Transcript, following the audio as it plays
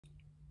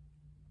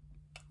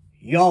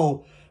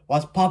Yo,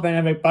 what's poppin',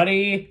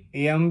 everybody?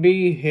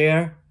 EMB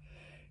here,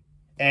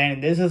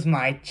 and this is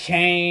my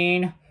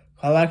chain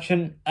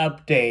collection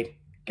update.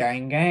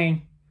 Gang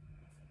gang.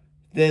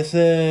 This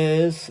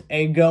is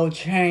a gold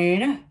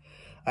chain.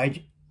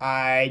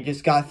 I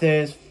just got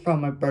this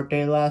from my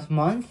birthday last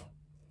month,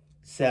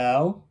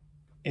 so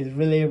it's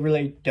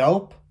really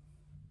dope.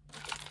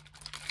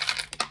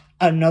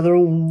 Another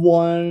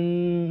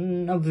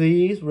one of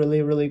these,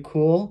 really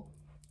cool,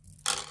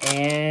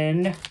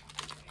 and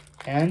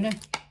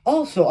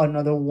also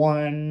another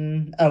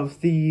one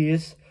of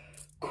these,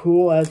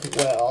 cool as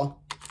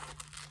well.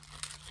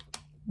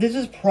 This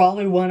is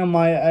probably one of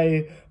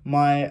my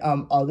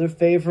other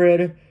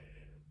favorite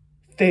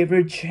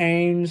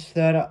chains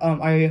that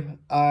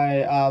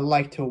I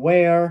like to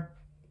wear.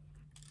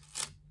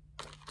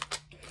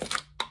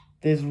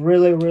 This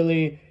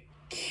really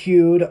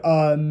cute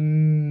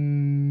winner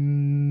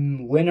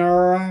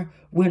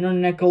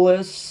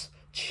necklace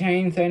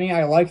chain thingy.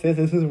 I like this.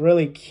 This is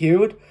really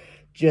cute.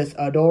 Just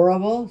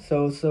adorable.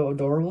 So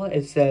adorable.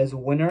 It says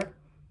winner.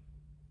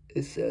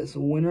 It says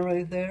winner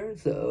right there.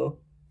 So,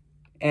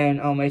 and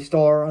a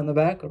star on the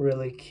back.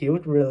 Really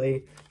cute.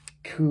 Really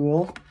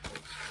cool.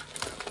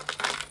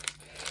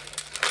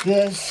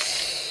 Hang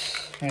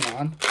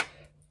on.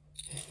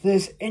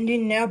 This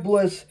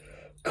Indianapolis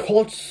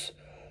Colts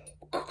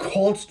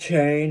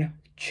chain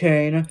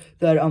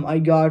that I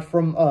got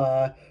from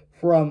a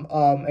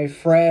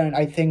friend,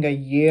 I think a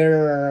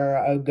year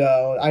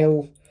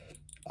ago.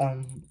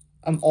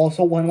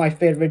 Also one of my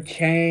favorite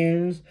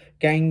chains,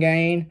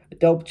 gang,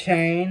 dope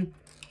chain.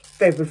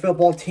 Favorite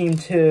football team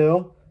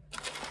too.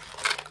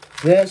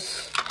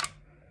 This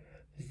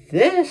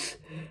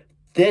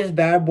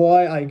bad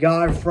boy I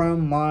got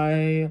from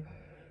my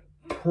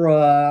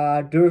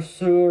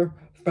producer,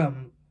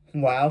 from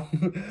my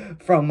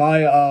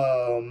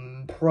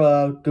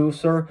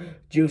producer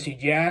Juicy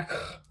Jack,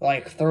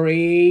 like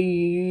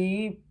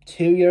 2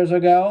 years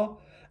ago.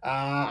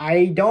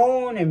 I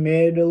don't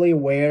admittedly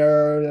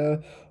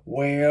wear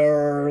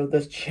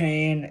this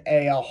chain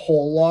a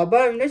whole lot,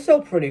 but it's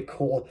still pretty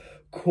cool.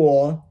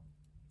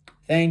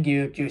 Thank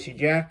you, Juicy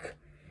Jack.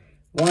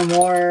 One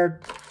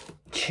more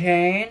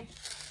chain.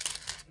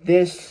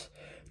 This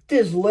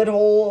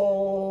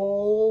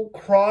little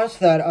cross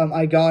that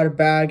I got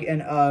back in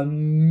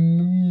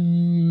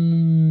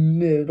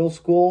middle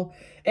school.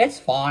 It's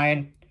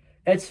fine.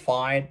 It's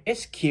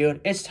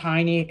cute. It's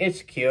tiny.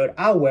 It's cute.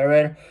 I'll wear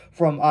it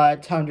from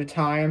time to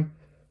time.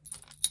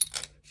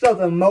 So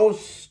the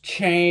most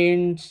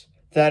chains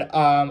that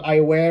I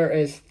wear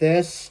is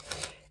this,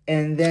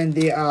 and then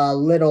the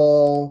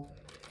little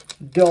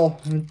dull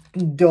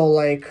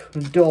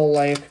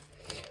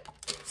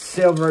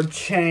silver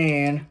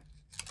chain.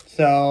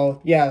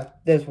 So yeah,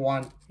 this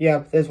one.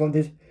 Yeah, this one.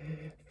 The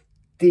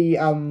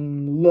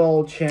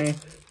little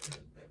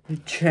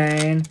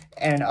chain,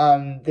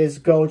 and this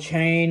gold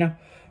chain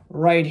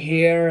right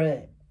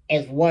here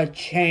is what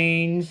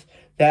chains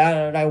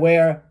that I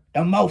wear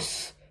the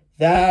most.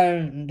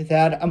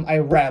 That I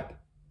rep.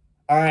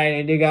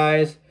 Alright, you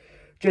guys,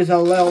 just a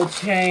little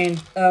chain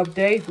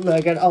update.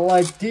 Look at all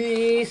of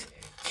these.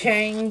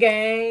 Chain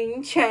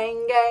gang.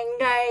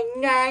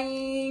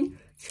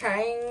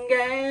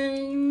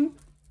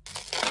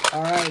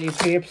 Alrighty,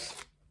 peeps.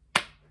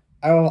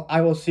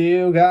 I will see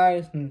you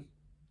guys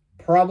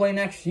probably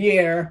next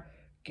year.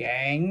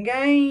 Gang.